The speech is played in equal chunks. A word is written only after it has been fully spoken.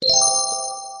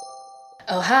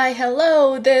Oh, hi,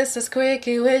 hello, this is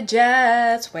Quickie with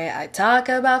Jazz, where I talk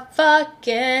about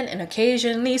fucking and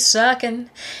occasionally sucking.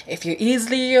 If you're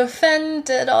easily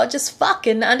offended or just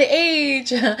fucking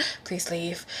underage, please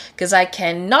leave, because I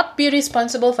cannot be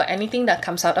responsible for anything that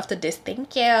comes out after this.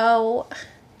 Thank you.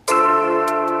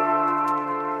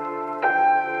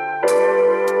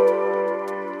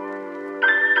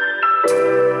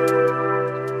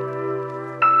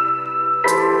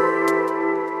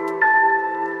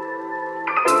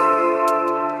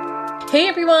 Hey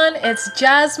everyone, it's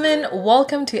Jasmine.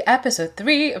 Welcome to episode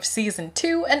 3 of season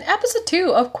 2 and episode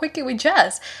 2 of Quickie with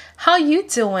Jazz. How you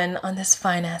doing on this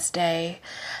fine ass day?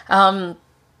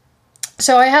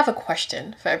 So I have a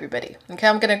question for everybody. Okay,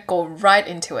 I'm gonna go right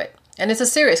into it. And it's a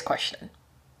serious question.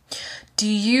 Do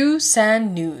you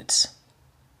send nudes?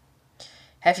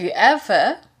 Have you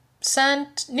ever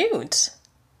sent nudes?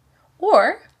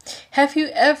 Or have you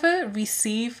ever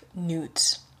received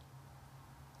nudes?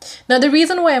 Now, the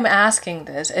reason why I'm asking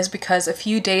this is because a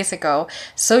few days ago,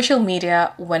 social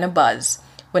media went abuzz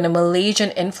when a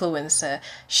Malaysian influencer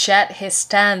shared his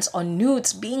stance on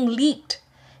nudes being leaked.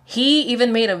 He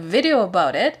even made a video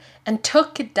about it and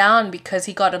took it down because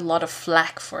he got a lot of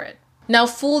flack for it. Now,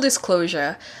 full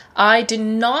disclosure, I did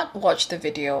not watch the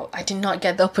video. I did not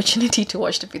get the opportunity to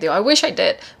watch the video. I wish I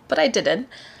did, but I didn't.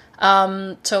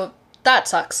 So that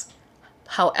sucks.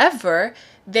 However,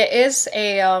 there is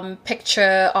a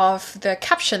picture of the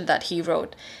caption that he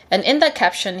wrote. And in that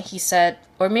caption, he said,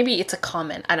 or maybe it's a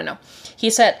comment, I don't know. He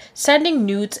said, "Sending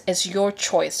nudes is your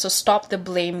choice, so stop the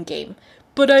blame game.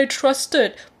 But I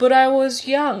trusted, but I was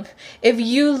young. If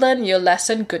you learn your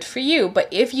lesson, good for you. But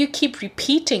if you keep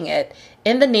repeating it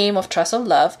in the name of trust or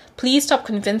love, please stop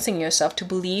convincing yourself to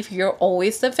believe you're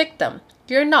always the victim.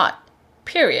 You're not.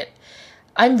 Period.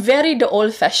 I'm very the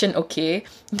old-fashioned, okay?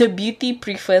 The beauty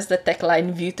prefers the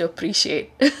tagline view to appreciate."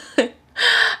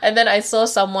 And then I saw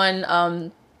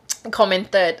someone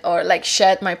commented or like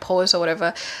shared my post or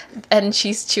whatever, and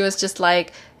she was just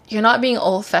like, "You're not being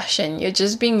old-fashioned, you're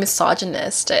just being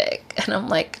misogynistic." And I'm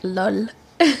like, lol.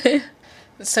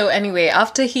 So anyway,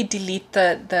 after he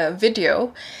deleted the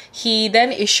video, he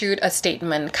then issued a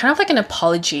statement, kind of like an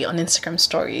apology on Instagram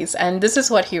stories, and this is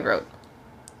what he wrote.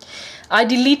 "I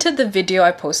deleted the video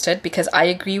I posted because I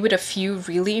agree with a few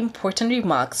really important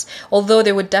remarks, although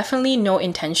there were definitely no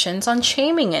intentions on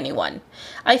shaming anyone.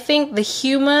 I think the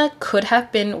humor could have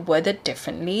been worded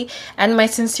differently, and my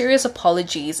sincerest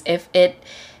apologies if it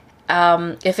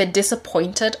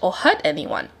disappointed or hurt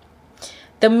anyone.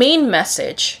 The main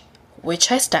message, which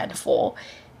I stand for,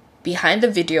 behind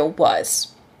the video was,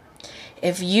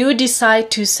 if you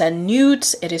decide to send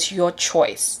nudes, it is your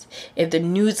choice. If the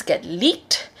nudes get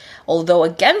leaked, although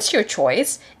against your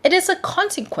choice, it is a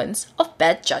consequence of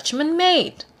bad judgment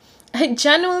made. I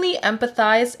genuinely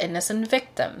empathize innocent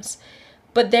victims,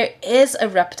 but there is a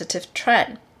repetitive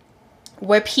trend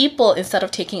where people, instead of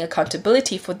taking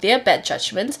accountability for their bad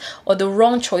judgments or the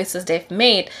wrong choices they've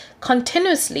made,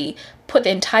 continuously put the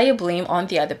entire blame on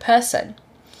the other person.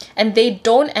 And they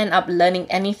don't end up learning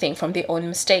anything from their own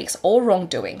mistakes or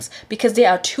wrongdoings because they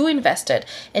are too invested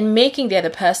in making the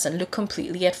other person look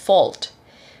completely at fault.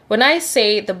 When I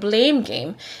say the blame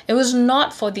game, it was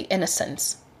not for the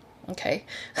innocents, okay?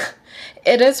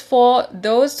 It is for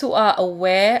those who are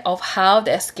aware of how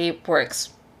the escape works.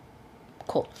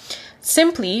 Cool.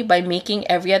 Simply by making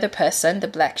every other person the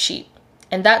black sheep.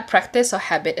 And that practice or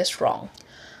habit is wrong."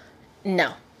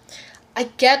 Now, I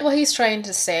get what he's trying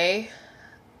to say.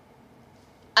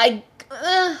 I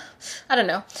don't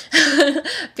know.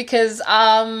 Because,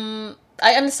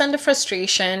 I understand the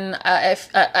frustration. If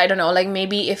I don't know, like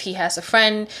maybe if he has a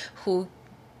friend who,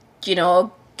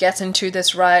 gets into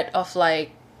this rut of like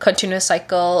continuous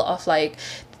cycle of like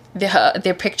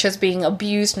their pictures being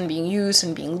abused and being used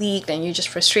and being leaked, and you're just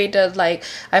frustrated. Like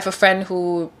I have a friend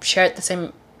who shared the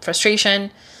same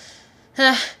frustration.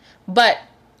 But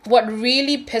what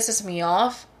really pisses me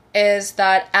off is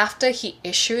that after he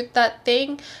issued that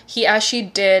thing,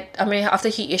 after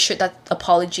he issued that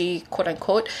apology, quote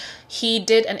unquote, he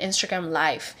did an Instagram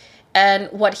live. And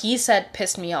what he said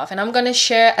pissed me off. And I'm going to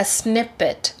share a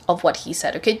snippet of what he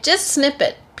said, okay? Just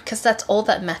snippet, because that's all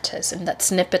that matters in that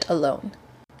snippet alone.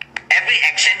 "Every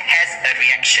action has a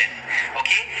reaction,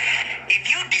 okay? If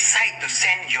you decide to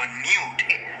send your nude,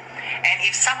 and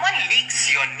if someone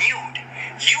leaks your nude,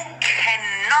 you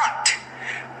cannot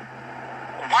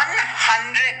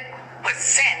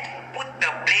 100% put the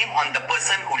blame on the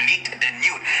person who leaked the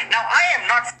nude. Now, I am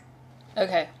not..."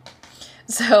 Okay,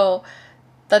 so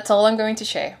that's all I'm going to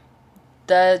share.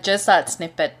 Just that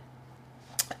snippet.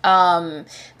 Now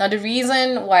the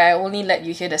reason why I only let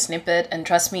you hear the snippet, and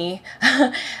trust me,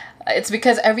 It's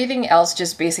because everything else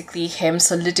just basically him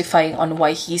solidifying on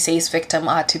why he says victims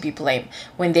are to be blamed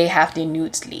when they have their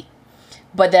nudes leaked.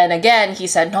 But then again, he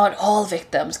said not all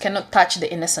victims cannot touch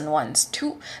the innocent ones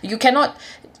too. You cannot,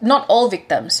 not all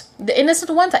victims. The innocent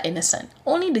ones are innocent.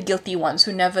 Only the guilty ones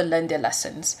who never learned their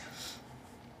lessons.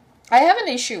 I have an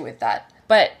issue with that.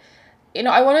 But,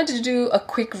 I wanted to do a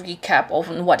quick recap of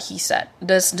what he said.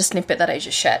 The snippet that I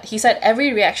just shared. He said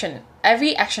every action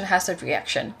has a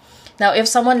reaction. Now, if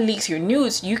someone leaks your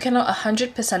nudes, you cannot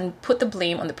 100% put the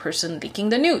blame on the person leaking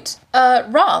the nudes.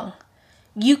 Wrong.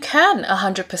 You can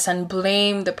 100%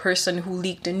 blame the person who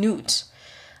leaked the nudes,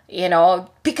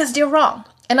 because they're wrong.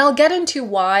 And I'll get into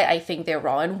why I think they're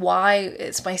wrong and why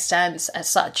it's my stance as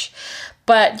such.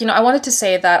 But, I wanted to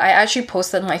say that I actually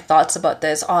posted my thoughts about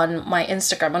this on my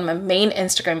Instagram, on my main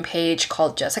Instagram page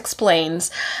called Just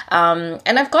Explains.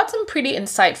 And I've got some pretty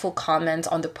insightful comments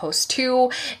on the post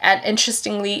too. And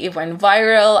interestingly, it went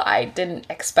viral. I didn't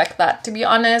expect that, to be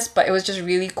honest, but it was just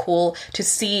really cool to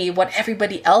see what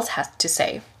everybody else has to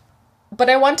say. But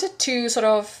I wanted to sort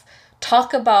of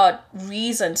talk about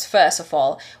reasons, first of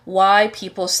all, why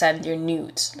people send their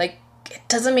nudes. Like, it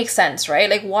doesn't make sense, right?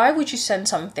 Like, why would you send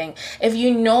something if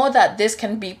you know that this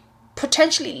can be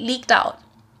potentially leaked out?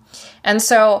 And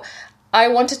so I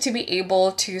wanted to be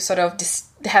able to sort of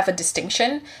have a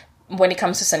distinction when it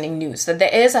comes to sending nudes, that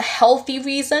there is a healthy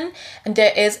reason and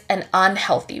there is an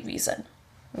unhealthy reason.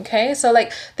 Okay, so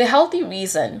like the healthy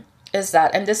reason is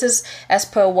that, and this is as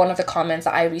per one of the comments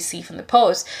that I received from the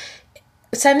post,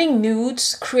 sending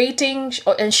nudes, creating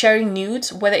and sharing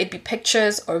nudes, whether it be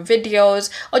pictures or videos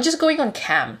or just going on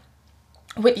cam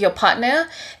with your partner,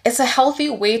 is a healthy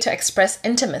way to express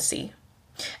intimacy.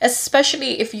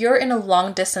 Especially if you're in a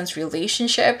long distance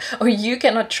relationship or you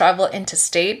cannot travel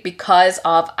interstate because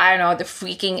of, the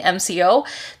freaking MCO.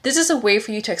 This is a way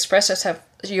for you to express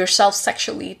yourself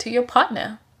sexually to your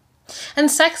partner. And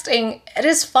sexting, it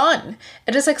is fun.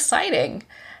 It is exciting.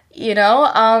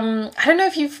 I don't know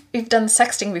if you've done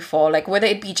sexting before, like whether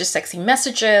it be just sexy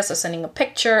messages or sending a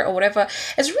picture or whatever.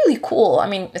 It's really cool. I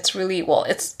mean, it's really,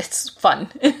 it's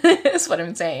fun. Is what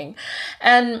I'm saying.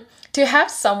 And to have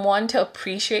someone to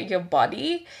appreciate your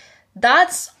body,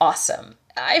 that's awesome.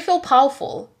 I feel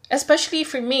powerful, especially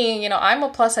for me. I'm a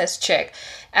plus size chick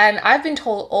and I've been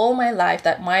told all my life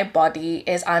that my body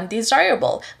is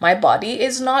undesirable. My body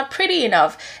is not pretty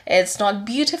enough. It's not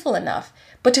beautiful enough.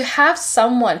 But to have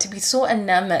someone to be so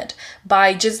enamored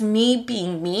by just me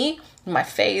being me, my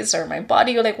face or my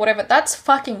body or like whatever, that's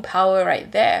fucking power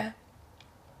right there.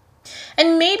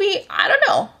 And maybe, I don't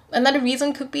know, another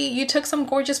reason could be you took some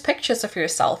gorgeous pictures of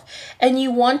yourself and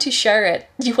you want to share it.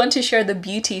 You want to share the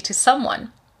beauty to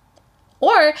someone.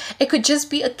 Or it could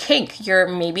just be a kink. You're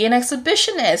maybe an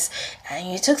exhibitionist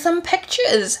and you took some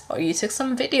pictures or you took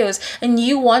some videos and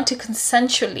you want to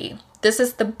consensually, this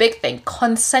is the big thing,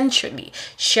 consensually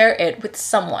share it with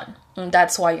someone. And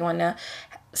that's why you want to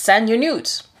send your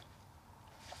nudes.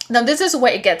 Now, this is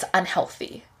where it gets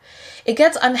unhealthy. It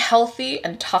gets unhealthy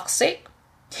and toxic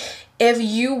if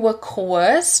you were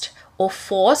coerced or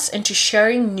forced into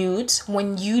sharing nudes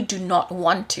when you do not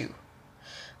want to.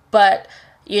 But,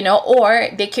 or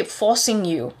they keep forcing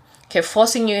you,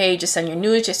 hey, just send your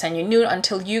nude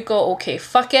until you go, okay,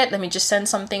 fuck it, let me just send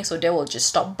something so they will just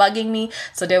stop bugging me,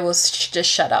 so they will just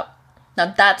shut up.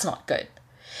 Now, that's not good.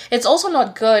 It's also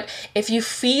not good if you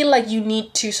feel like you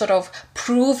need to sort of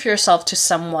prove yourself to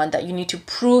someone, that you need to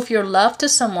prove your love to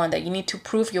someone, that you need to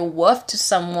prove your worth to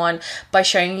someone by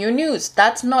sharing your nudes.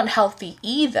 That's not healthy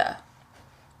either.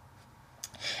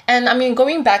 And I mean,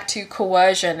 going back to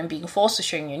coercion and being forced to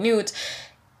sharing your nudes,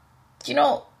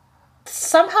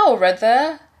 somehow or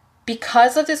other,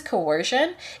 because of this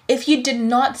coercion, if you did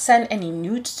not send any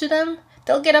nudes to them,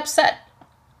 they'll get upset.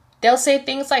 They'll say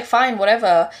things like, fine,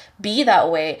 whatever, be that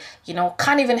way,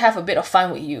 can't even have a bit of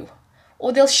fun with you.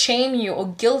 Or they'll shame you or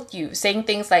guilt you, saying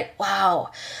things like, wow,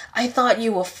 I thought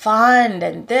you were fun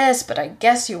and this, but I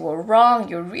guess you were wrong.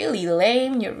 You're really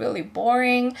lame. You're really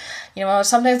boring.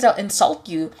 Sometimes they'll insult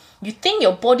you. You think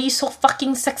your body's so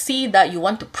fucking sexy that you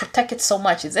want to protect it so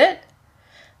much, is it?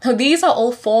 Now, these are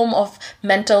all form of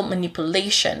mental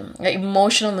manipulation,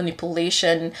 emotional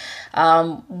manipulation,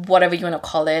 whatever you want to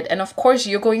call it. And of course,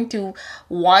 you're going to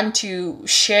want to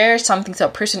share something to a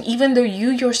person, even though you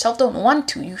yourself don't want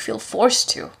to, you feel forced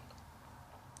to.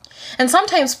 And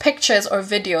sometimes pictures or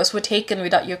videos were taken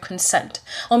without your consent,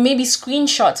 or maybe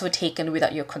screenshots were taken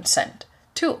without your consent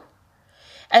too.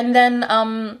 And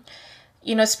then,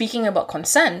 speaking about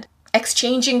consent,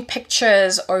 exchanging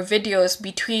pictures or videos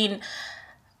between,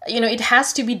 it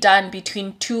has to be done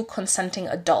between two consenting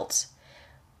adults.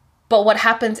 But what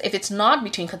happens if it's not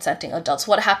between consenting adults?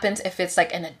 What happens if it's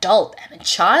like an adult and a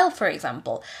child, for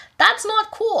example? That's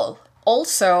not cool.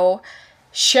 Also,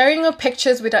 sharing of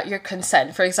pictures without your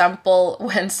consent. For example,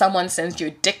 when someone sends you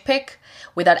a dick pic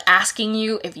without asking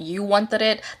you if you wanted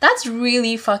it, that's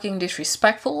really fucking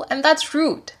disrespectful and that's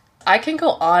rude. I can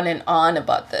go on and on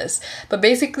about this, but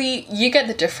basically you get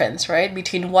the difference, right?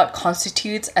 Between what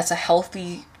constitutes as a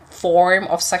healthy form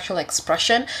of sexual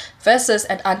expression versus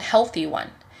an unhealthy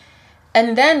one.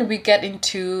 And then we get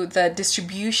into the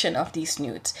distribution of these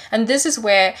nudes. And this is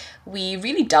where we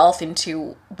really delve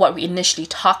into what we initially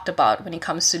talked about when it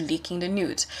comes to leaking the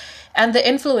nudes. And the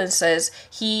influencers,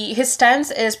 his stance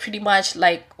is pretty much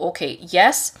like, okay,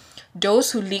 yes,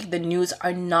 those who leak the nudes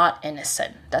are not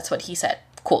innocent. That's what he said.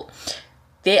 Cool.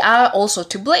 They are also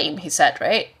to blame, he said,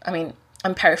 right? I mean,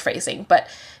 I'm paraphrasing, but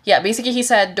yeah, basically he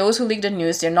said those who leak the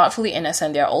nudes, they're not fully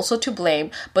innocent. They're also to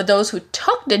blame, but those who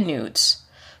took the nudes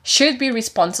should be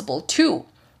responsible too.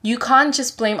 You can't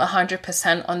just blame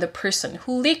 100% on the person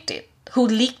who leaked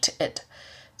it.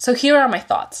 So here are my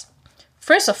thoughts.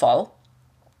 First of all,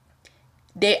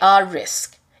 there are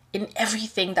risks in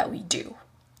everything that we do.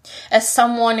 As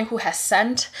someone who has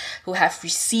sent, who have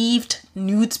received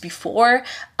nudes before,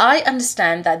 I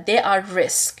understand that there are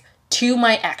risks to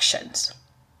my actions.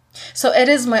 So it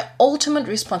is my ultimate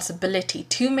responsibility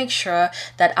to make sure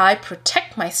that I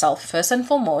protect myself first and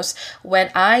foremost when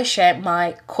I share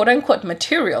my quote-unquote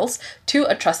materials to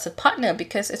a trusted partner,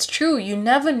 because it's true, you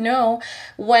never know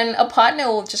when a partner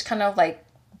will just kind of like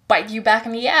bite you back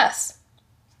in the ass.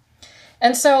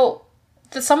 And so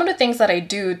some of the things that I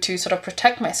do to sort of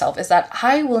protect myself is that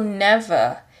I will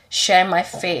never share my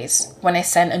face when I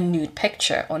send a nude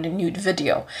picture or a nude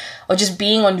video or just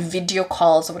being on video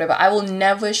calls or whatever. I will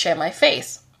never share my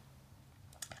face.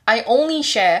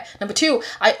 Number two,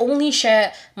 I only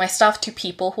share my stuff to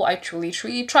people who I truly,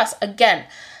 truly trust. Again,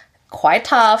 quite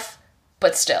tough,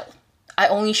 but still, I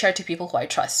only share to people who I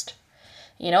trust,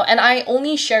 and I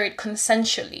only share it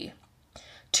consensually.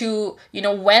 To,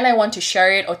 when I want to share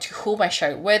it or to whom I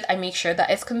share it with, I make sure that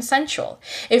it's consensual.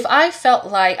 If I felt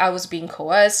like I was being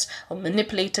coerced or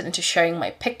manipulated into sharing my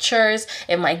pictures,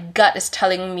 if my gut is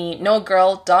telling me, no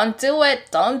girl, don't do it,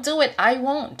 I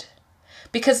won't.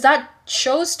 Because that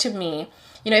shows to me,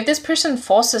 if this person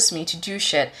forces me to do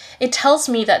shit, it tells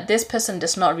me that this person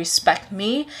does not respect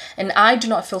me and I do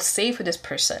not feel safe with this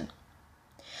person.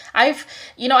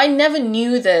 I never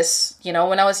knew this,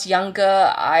 when I was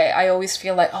younger. I always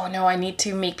feel like, oh no, I need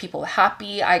to make people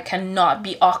happy. I cannot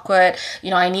be awkward.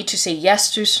 I need to say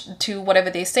yes to whatever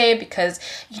they say because,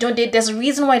 there's a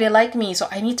reason why they like me. So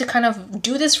I need to kind of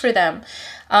do this for them.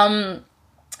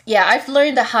 I've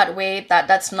learned the hard way that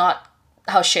that's not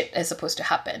how shit is supposed to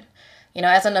happen.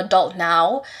 As an adult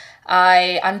now,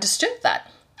 I understood that,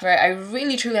 right? I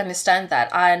really, truly understand that.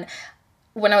 And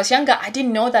when I was younger, I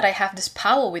didn't know that I have this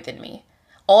power within me.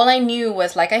 All I knew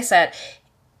was, like I said,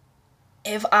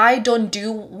 if I don't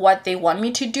do what they want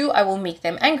me to do, I will make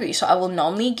them angry. So I will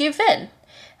normally give in.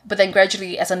 But then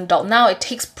gradually, as an adult now, it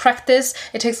takes practice,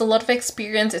 it takes a lot of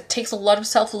experience, it takes a lot of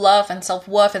self-love and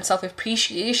self-worth and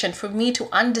self-appreciation for me to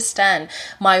understand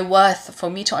my worth, for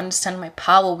me to understand my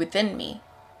power within me,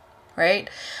 right?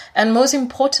 And most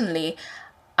importantly,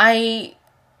 I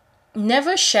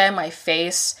never share my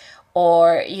face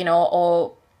or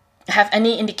have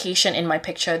any indication in my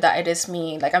picture that it is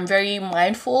me. Like, I'm very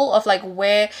mindful of like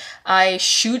where I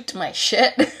shoot my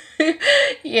shit,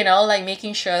 like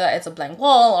making sure that it's a blank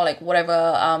wall or like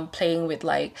whatever, playing with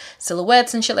like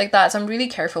silhouettes and shit like that. So I'm really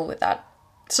careful with that.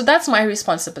 So that's my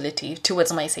responsibility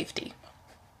towards my safety.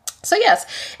 So yes,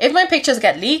 if my pictures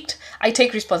get leaked, I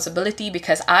take responsibility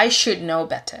because I should know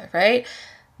better, right?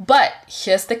 But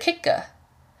here's the kicker.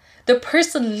 The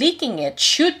person leaking it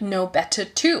should know better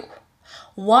too.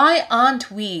 Why aren't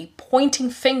we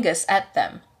pointing fingers at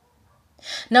them?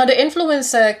 Now, the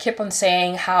influencer kept on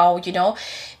saying how,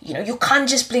 you can't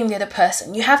just blame the other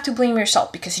person. You have to blame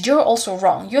yourself because you're also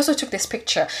wrong. You also took this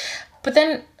picture. But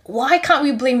then why can't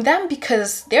we blame them?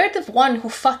 Because they're the one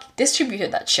who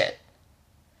distributed that shit.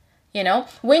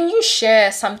 When you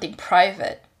share something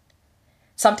private,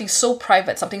 something so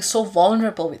private, something so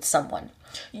vulnerable with someone,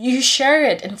 you share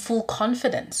it in full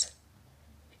confidence.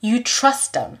 You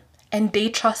trust them and they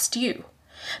trust you.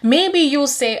 Maybe you'll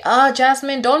say,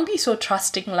 Jasmine, don't be so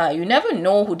trusting lah. You never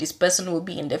know who this person will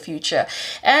be in the future.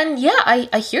 And yeah,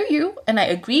 I hear you and I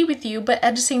agree with you. But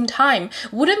at the same time,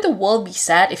 wouldn't the world be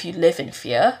sad if you live in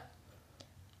fear?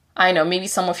 I know, maybe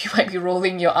some of you might be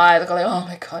rolling your eyes like, oh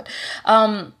my God.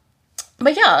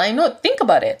 But yeah, I know, think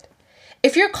about it.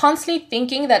 If you're constantly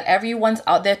thinking that everyone's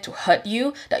out there to hurt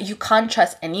you, that you can't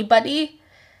trust anybody,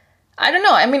 I don't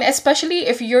know. I mean, especially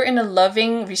if you're in a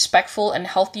loving, respectful, and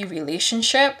healthy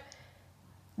relationship,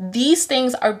 these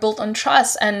things are built on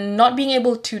trust, and not being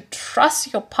able to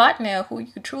trust your partner who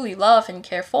you truly love and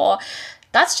care for,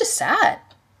 that's just sad.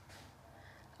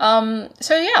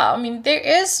 So yeah, I mean, there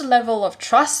is a level of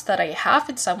trust that I have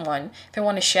with someone if I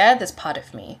want to share this part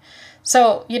of me.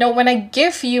 So, when I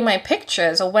give you my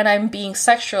pictures, or when I'm being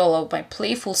sexual or my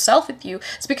playful self with you,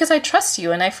 it's because I trust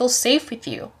you and I feel safe with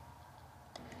you.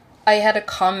 I had a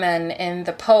comment in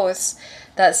the post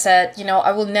that said,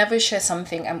 I will never share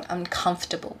something I'm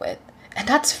uncomfortable with. And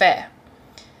that's fair.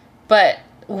 But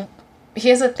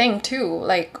here's the thing too,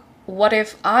 like, what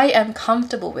if I am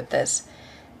comfortable with this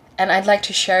and I'd like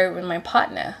to share it with my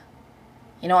partner?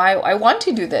 I want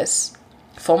to do this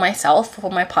for myself,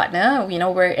 for my partner.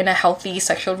 We're in a healthy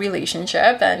sexual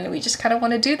relationship and we just kind of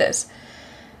want to do this.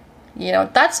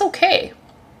 That's okay.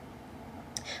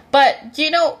 But,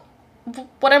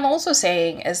 what I'm also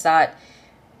saying is that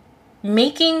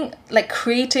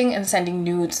creating and sending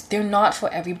nudes, they're not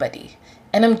for everybody.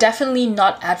 And I'm definitely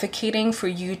not advocating for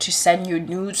you to send your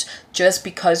nudes just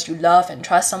because you love and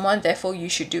trust someone, therefore you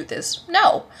should do this.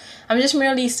 No, I'm just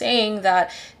merely saying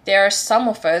that there are some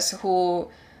of us who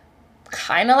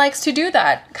kind of likes to do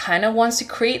that, kind of wants to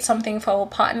create something for our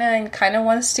partner and kind of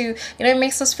wants to, it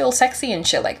makes us feel sexy and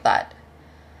shit like that.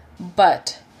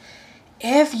 But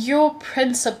if your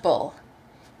principle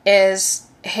is,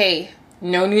 hey,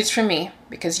 no nudes from me,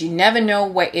 because you never know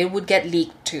where it would get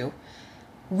leaked to,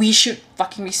 we should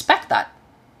fucking respect that.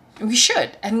 We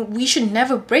should. And we should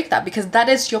never break that, because that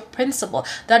is your principle.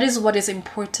 That is what is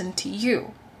important to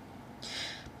you.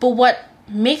 But what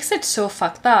makes it so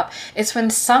fucked up is when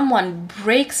someone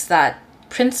breaks that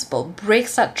principle,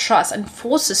 breaks that trust, and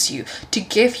forces you to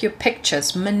give your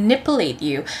pictures, manipulate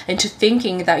you into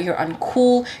thinking that you're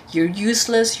uncool, you're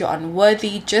useless, you're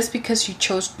unworthy just because you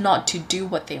chose not to do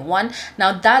what they want.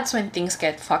 Now that's when things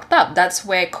get fucked up. That's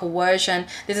where coercion,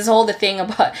 this is all the thing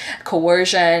about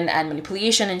coercion and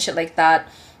manipulation and shit like that,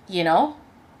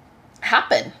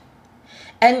 happen.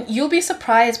 And you'll be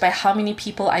surprised by how many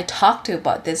people I talk to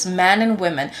about this, men and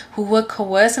women who were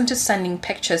coerced into sending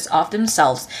pictures of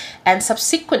themselves and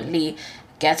subsequently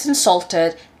gets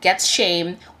insulted, gets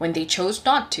shamed when they chose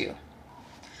not to.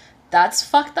 That's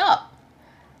fucked up.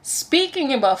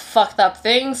 Speaking about fucked up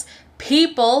things,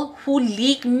 people who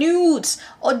leak nudes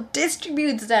or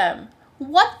distribute them.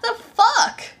 What the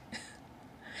fuck?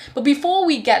 But before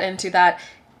we get into that,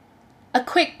 a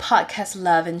quick podcast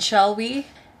love-in, shall we?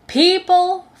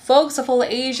 People, folks of all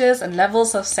ages and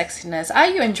levels of sexiness, are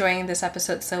you enjoying this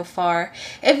episode so far?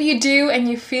 If you do and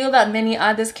you feel that many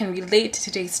others can relate to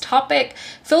today's topic,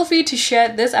 feel free to share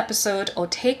this episode or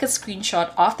take a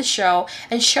screenshot of the show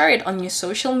and share it on your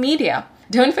social media.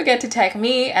 Don't forget to tag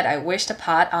me at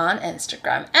IWishThePod on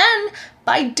Instagram. And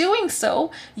by doing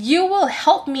so, you will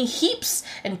help me heaps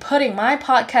in putting my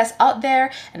podcast out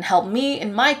there and help me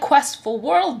in my quest for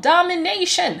world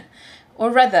domination. Or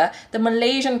rather, the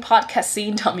Malaysian podcast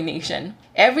scene domination.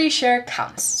 Every share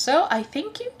counts. So I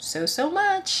thank you so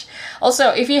much. Also,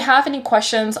 if you have any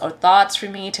questions or thoughts for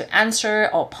me to answer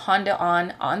or ponder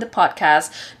on the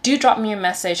podcast, do drop me a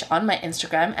message on my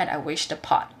Instagram at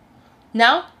IWishThePod.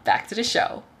 Now, back to the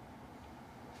show.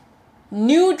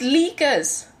 Nude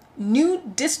leakers.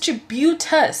 Nude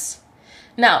distributors.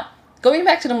 Now, going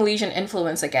back to the Malaysian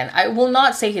influencer again, I will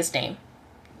not say his name.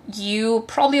 You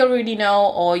probably already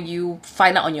know, or you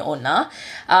find out on your own now.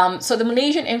 So the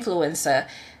Malaysian influencer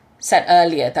said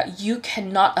earlier that you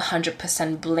cannot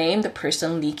 100% blame the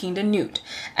person leaking the nude.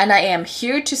 And I am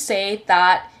here to say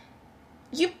that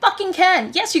you fucking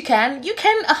can. Yes, you can. You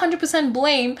can 100%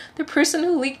 blame the person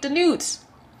who leaked the nudes.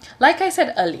 Like I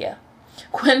said earlier,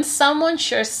 when someone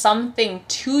shares something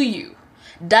to you,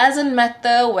 doesn't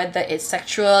matter whether it's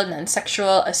sexual,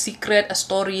 non-sexual, a secret, a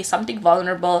story, something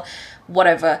vulnerable,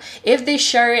 whatever. If they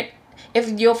share it,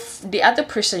 if the other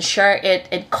person share it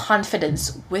in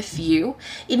confidence with you,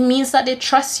 it means that they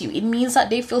trust you. It means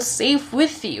that they feel safe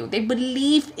with you. They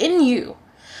believe in you.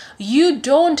 You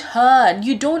don't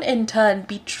in turn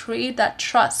betray that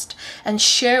trust and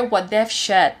share what they've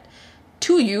shared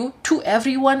to you to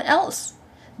everyone else.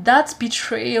 That's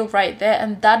betrayal right there,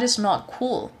 and that is not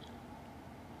cool.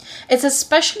 It's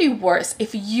especially worse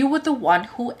if you were the one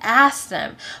who asked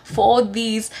them for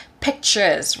these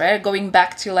pictures, right? Going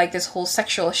back to like this whole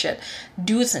sexual shit,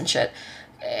 dudes and shit.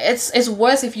 It's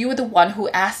worse if you were the one who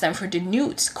asked them for the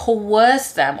nudes,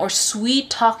 coerce them, or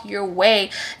sweet talk your way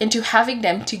into having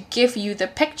them to give you the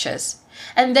pictures.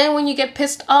 And then when you get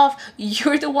pissed off,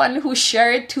 you're the one who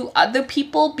share it to other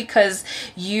people because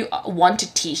you want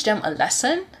to teach them a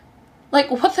lesson? Like,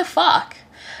 what the fuck?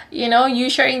 You know, you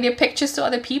sharing their pictures to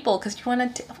other people because you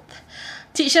want to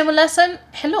teach them a lesson.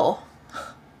 Hello.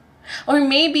 Or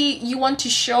maybe you want to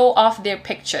show off their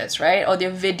pictures, right? Or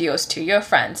their videos to your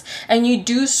friends. And you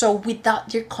do so without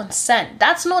their consent.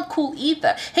 That's not cool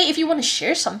either. Hey, if you want to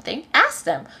share something, ask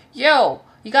them. Yo,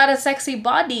 you got a sexy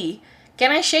body.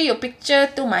 Can I share your picture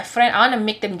to my friend? I want to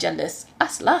make them jealous.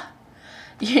 Ask lah.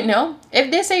 You know?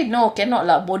 If they say, no, cannot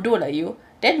lah, bodoh lah you,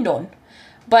 then don't.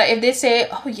 But if they say,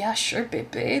 oh yeah, sure,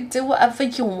 baby. Do whatever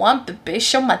you want, baby.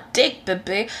 Show my dick,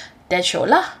 baby. Then show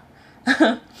lah.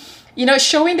 You know,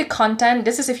 showing the content,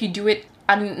 this is if you do it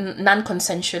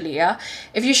non-consensually, yeah?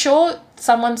 If you show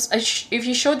if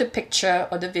you show the picture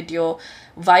or the video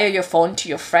via your phone to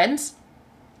your friends,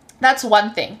 that's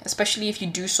one thing, especially if you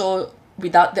do so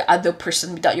without the other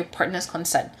person, without your partner's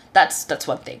consent. That's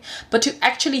one thing. But to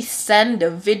actually send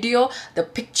the video, the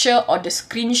picture, or the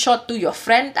screenshot to your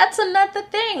friend, that's another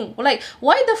thing. Like,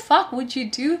 why the fuck would you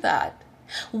do that?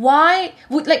 Why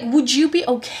would you be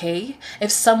okay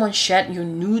if someone shared your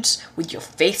nudes with your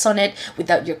face on it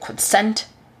without your consent?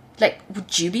 Like,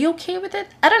 would you be okay with it?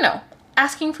 I don't know.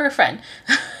 Asking for a friend.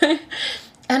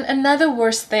 And another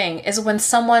worst thing is when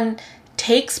someone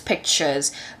takes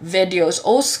pictures, videos,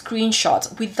 or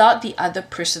screenshots without the other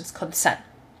person's consent.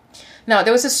 Now,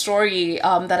 there was a story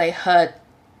that I heard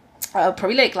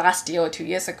probably like last year or 2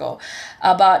 years ago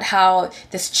about how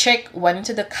this chick went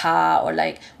into the car or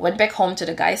like went back home to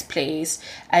the guy's place,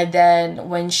 and then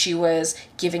when she was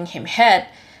giving him head,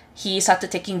 he started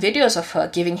taking videos of her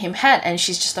giving him head, and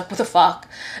she's just like, what the fuck?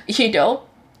 You know,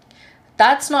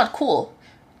 that's not cool.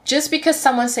 Just because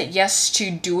someone said yes to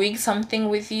doing something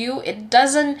with you, it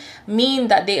doesn't mean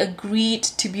that they agreed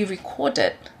to be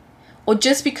recorded. Or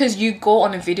just because you go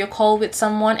on a video call with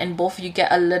someone and both of you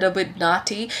get a little bit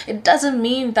naughty, it doesn't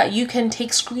mean that you can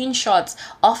take screenshots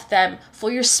of them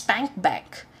for your spank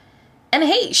bank. And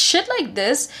hey, shit like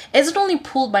this isn't only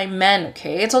pulled by men,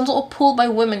 okay? It's also pulled by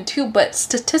women too, but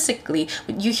statistically,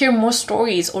 you hear more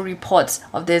stories or reports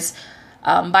of this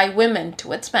by women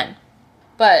towards men.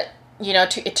 But, you know,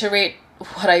 to iterate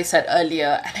what I said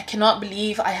earlier, and I cannot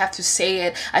believe I have to say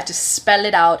it, I have to spell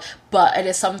it out, but it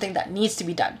is something that needs to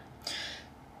be done.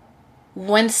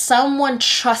 When someone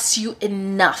trusts you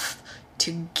enough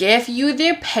to give you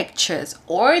their pictures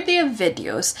or their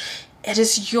videos, it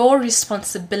is your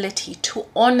responsibility to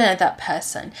honor that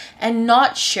person and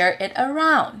not share it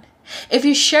around. If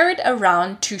you share it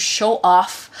around to show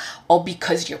off or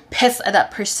because you're pissed at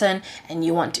that person and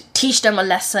you want to teach them a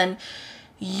lesson,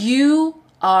 you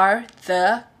are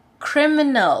the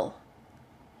criminal.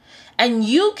 And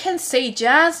you can say,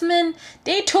 Jasmine,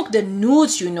 they took the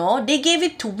nudes, you know. They gave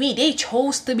it to me. They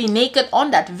chose to be naked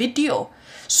on that video.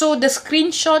 So the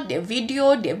screenshot, their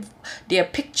video, their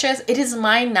pictures, it is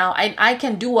mine now. And I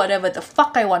can do whatever the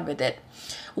fuck I want with it.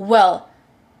 Well,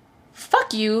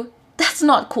 fuck you. That's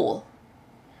not cool.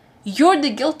 You're the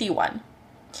guilty one.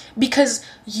 Because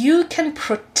you can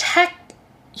protect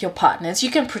your partners.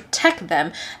 You can protect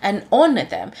them and honor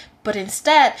them. But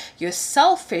instead, your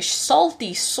selfish,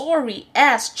 salty, sorry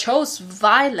ass chose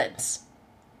violence.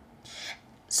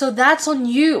 So that's on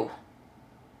you,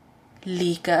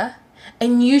 Lika.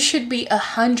 And you should be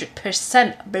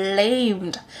 100%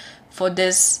 blamed for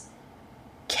this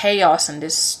chaos and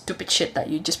this stupid shit that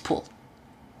you just pulled.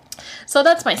 So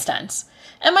that's my stance.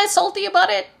 Am I salty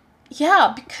about it?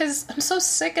 Yeah, because I'm so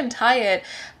sick and tired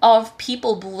of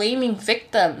people blaming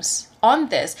victims on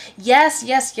this. Yes,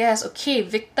 okay,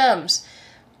 victims.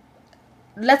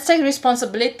 Let's take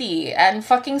responsibility and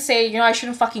fucking say, you know, I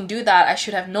shouldn't fucking do that. I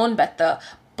should have known better.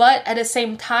 But at the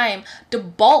same time, the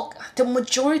bulk, the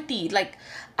majority, like,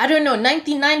 I don't know,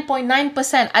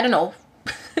 99.9%, I don't know.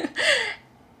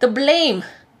 The blame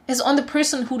is on the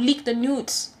person who leaked the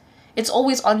nudes. It's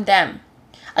always on them.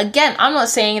 Again, I'm not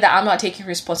saying that I'm not taking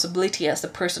responsibility as the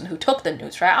person who took the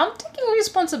nudes, right? I'm taking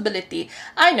responsibility.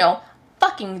 I know.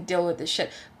 Fucking deal with this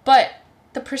shit. But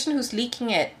the person who's leaking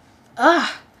it,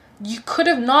 you could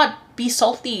have not be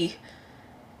salty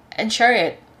and share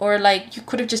it. Or like, you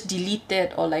could have just deleted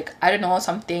it. Or like, I don't know,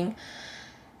 something.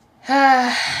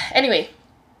 Anyway.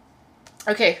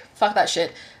 Okay, fuck that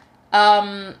shit.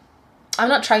 I'm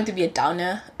not trying to be a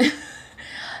downer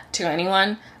to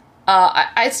anyone.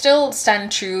 I still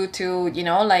stand true to, you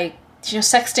know, like, you know,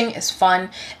 sexting is fun.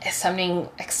 It's something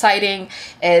exciting.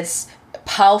 It's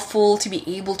powerful to be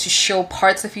able to show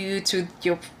parts of you to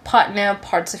your partner,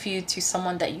 parts of you to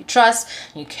someone that you trust,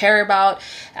 you care about.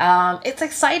 It's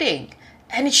exciting.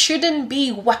 And it shouldn't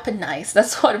be weaponized.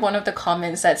 That's what one of the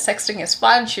comments said. Sexting is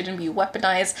fun, shouldn't be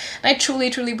weaponized. And I truly,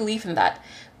 truly believe in that.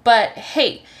 But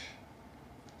hey,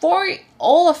 for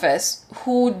all of us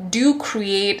who do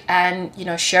create and, you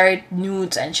know, share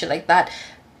nudes and shit like that,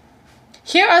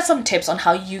 here are some tips on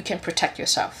how you can protect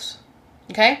yourselves.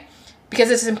 Okay? Because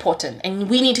this is important and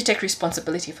we need to take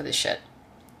responsibility for this shit.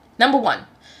 Number 1,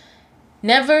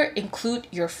 never include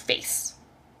your face.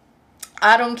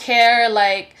 I don't care,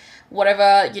 like,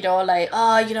 whatever, you know, like,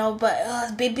 oh, you know,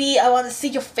 but baby, I want to see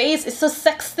your face. It's so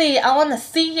sexy. I want to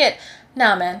see it.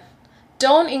 Nah, man.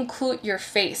 Don't include your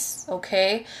face,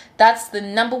 okay? That's the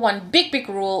number 1 big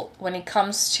rule when it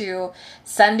comes to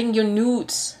sending your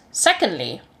nudes.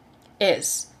 Secondly,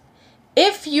 is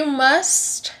if you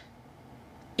must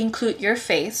include your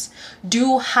face,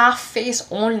 do half face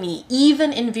only,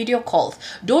 even in video calls.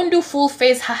 Don't do full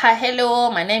face, haha,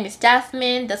 hello, my name is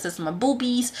Jasmine, this is my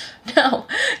boobies. No,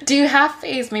 do half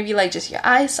face, maybe like just your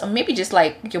eyes, or maybe just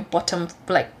like your bottom,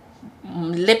 like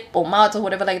lip or mouth or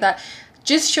whatever like that.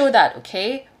 Just show that,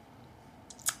 okay?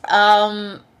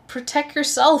 Protect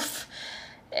yourself.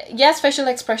 Yes, facial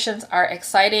expressions are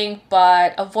exciting,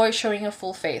 but avoid showing a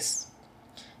full face.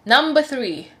 Number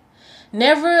 3,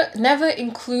 never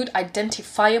include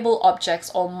identifiable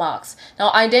objects or marks.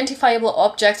 Now, identifiable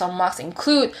objects or marks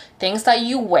include things that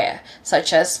you wear,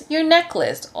 such as your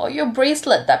necklace or your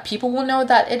bracelet that people will know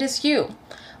that it is you.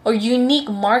 Or unique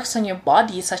marks on your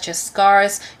body, such as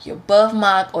scars, your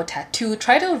birthmark, or tattoo.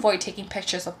 Try to avoid taking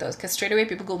pictures of those, because straight away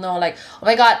people will know, like, oh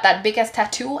my god, that big ass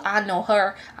tattoo, I know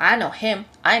her, I know him,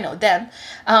 I know them.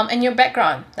 And your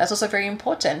background, that's also very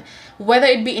important. Whether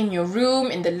it be in your room,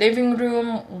 in the living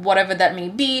room, whatever that may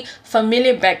be,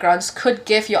 familiar backgrounds could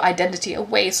give your identity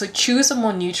away, so choose a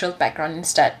more neutral background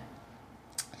instead.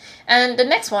 And the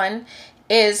next one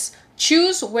is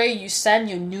choose where you send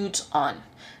your nudes on.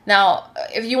 Now,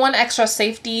 if you want extra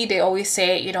safety, they always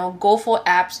say, you know, go for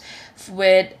apps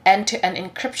with end-to-end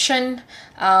encryption,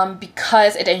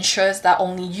 because it ensures that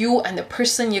only you and the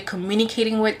person you're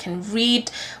communicating with can read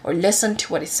or listen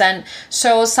to what is sent.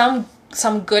 So some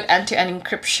good end-to-end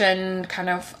encryption kind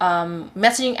of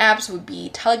messaging apps would be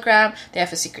Telegram. They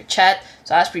have a secret chat,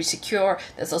 so that's pretty secure.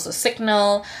 There's also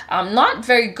Signal. Not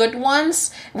very good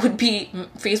ones would be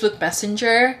Facebook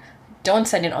Messenger. Don't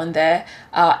send it on there.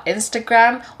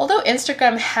 Instagram, although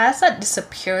Instagram has that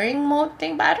disappearing mode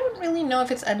thing, but I don't really know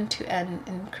if it's end-to-end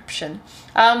encryption.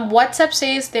 WhatsApp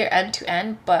says they're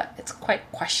end-to-end, but it's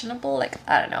quite questionable. Like,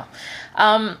 I don't know.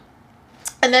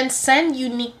 And then send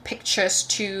unique pictures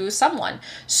to someone.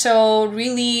 So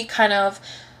really kind of,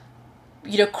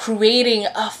 you know, creating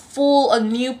a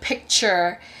new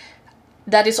picture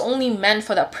that is only meant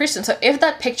for that person. So if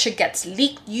that picture gets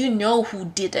leaked, you know who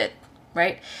did it,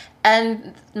 right?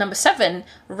 And number 7,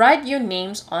 write their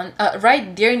names on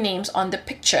the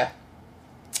picture.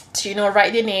 So, you know,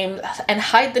 write their name and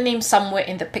hide the name somewhere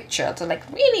in the picture to like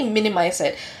really minimize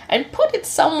it and put it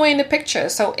somewhere in the picture.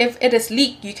 So if it is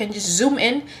leaked, you can just zoom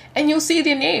in and you'll see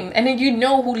their name and then you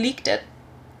know who leaked it.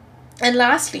 And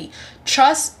lastly,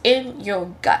 trust in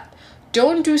your gut.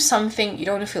 Don't do something you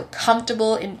don't feel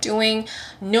comfortable in doing.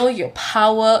 Know your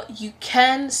power. You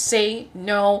can say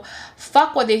no.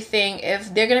 Fuck what they think.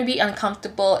 If they're gonna be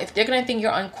uncomfortable, if they're gonna think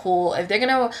you're uncool, if they're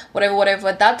gonna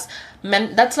whatever, that's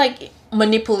like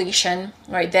manipulation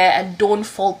right there. And don't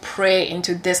fall prey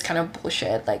into this kind of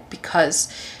bullshit, like,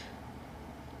 because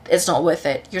it's not worth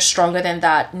it. You're stronger than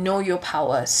that. Know your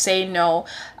power. Say no.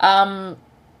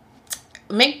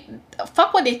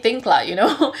 Fuck what they think, like, you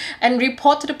know. And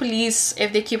report to the police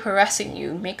if they keep harassing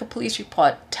you. Make a police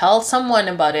report. Tell someone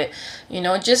about it. You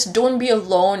know, just don't be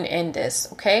alone in this,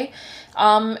 okay?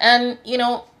 And you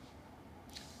know,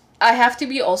 I have to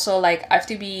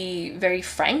be very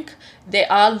frank. There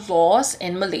are laws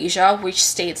in Malaysia which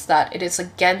states that it is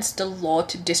against the law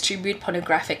to distribute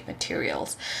pornographic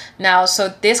materials. Now,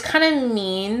 so this kind of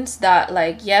means that,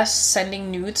 like, yes,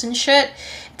 sending nudes and shit,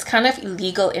 it's kind of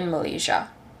illegal in Malaysia,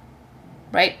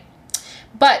 right?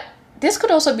 But this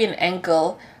could also be an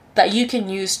angle that you can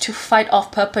use to fight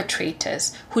off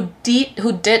perpetrators who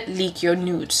did leak your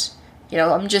nudes. You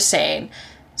know, I'm just saying.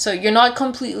 So you're not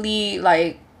completely,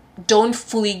 like, don't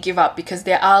fully give up, because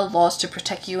there are laws to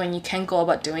protect you and you can go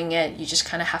about doing it. You just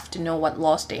kind of have to know what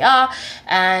laws they are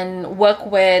and work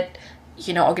with,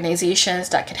 you know, organizations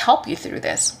that can help you through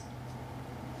this.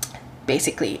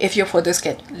 Basically, if your photos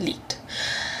get leaked.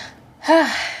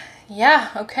 Yeah,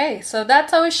 okay, so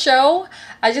that's our show.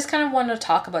 I just kind of want to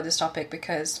talk about this topic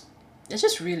because it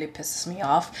just really pisses me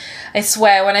off. I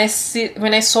swear, when I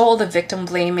saw all the victim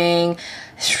blaming,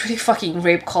 it's really fucking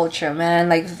rape culture, man.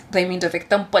 Like, blaming the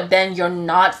victim, but then you're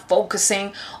not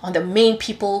focusing on the main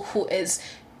people who is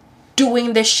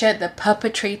doing this shit, the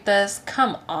perpetrators.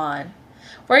 Come on.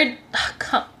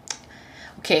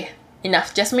 Okay,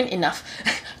 Enough. Jasmine, enough.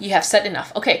 You have said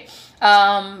enough. Okay.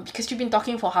 Because you've been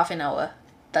talking for half an hour.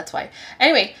 That's why.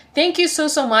 Anyway, thank you so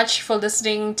much for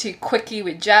listening to Quickie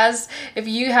with Jazz. If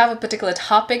you have a particular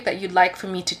topic that you'd like for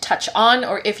me to touch on,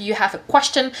 or if you have a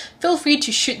question, feel free to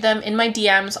shoot them in my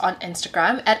DMs on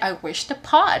Instagram at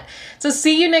IWishThePod. So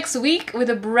see you next week with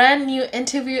a brand new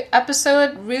interview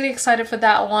episode. Really excited for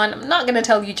that one. I'm not going to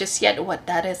tell you just yet what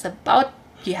that is about.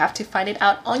 You have to find it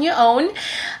out on your own.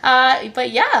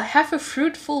 But yeah, have a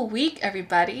fruitful week,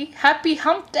 everybody. Happy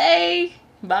hump day.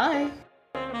 Bye.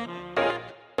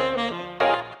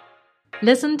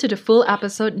 Listen to the full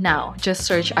episode now. Just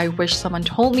search I Wish Someone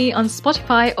Told Me on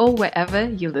Spotify or wherever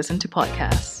you listen to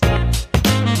podcasts.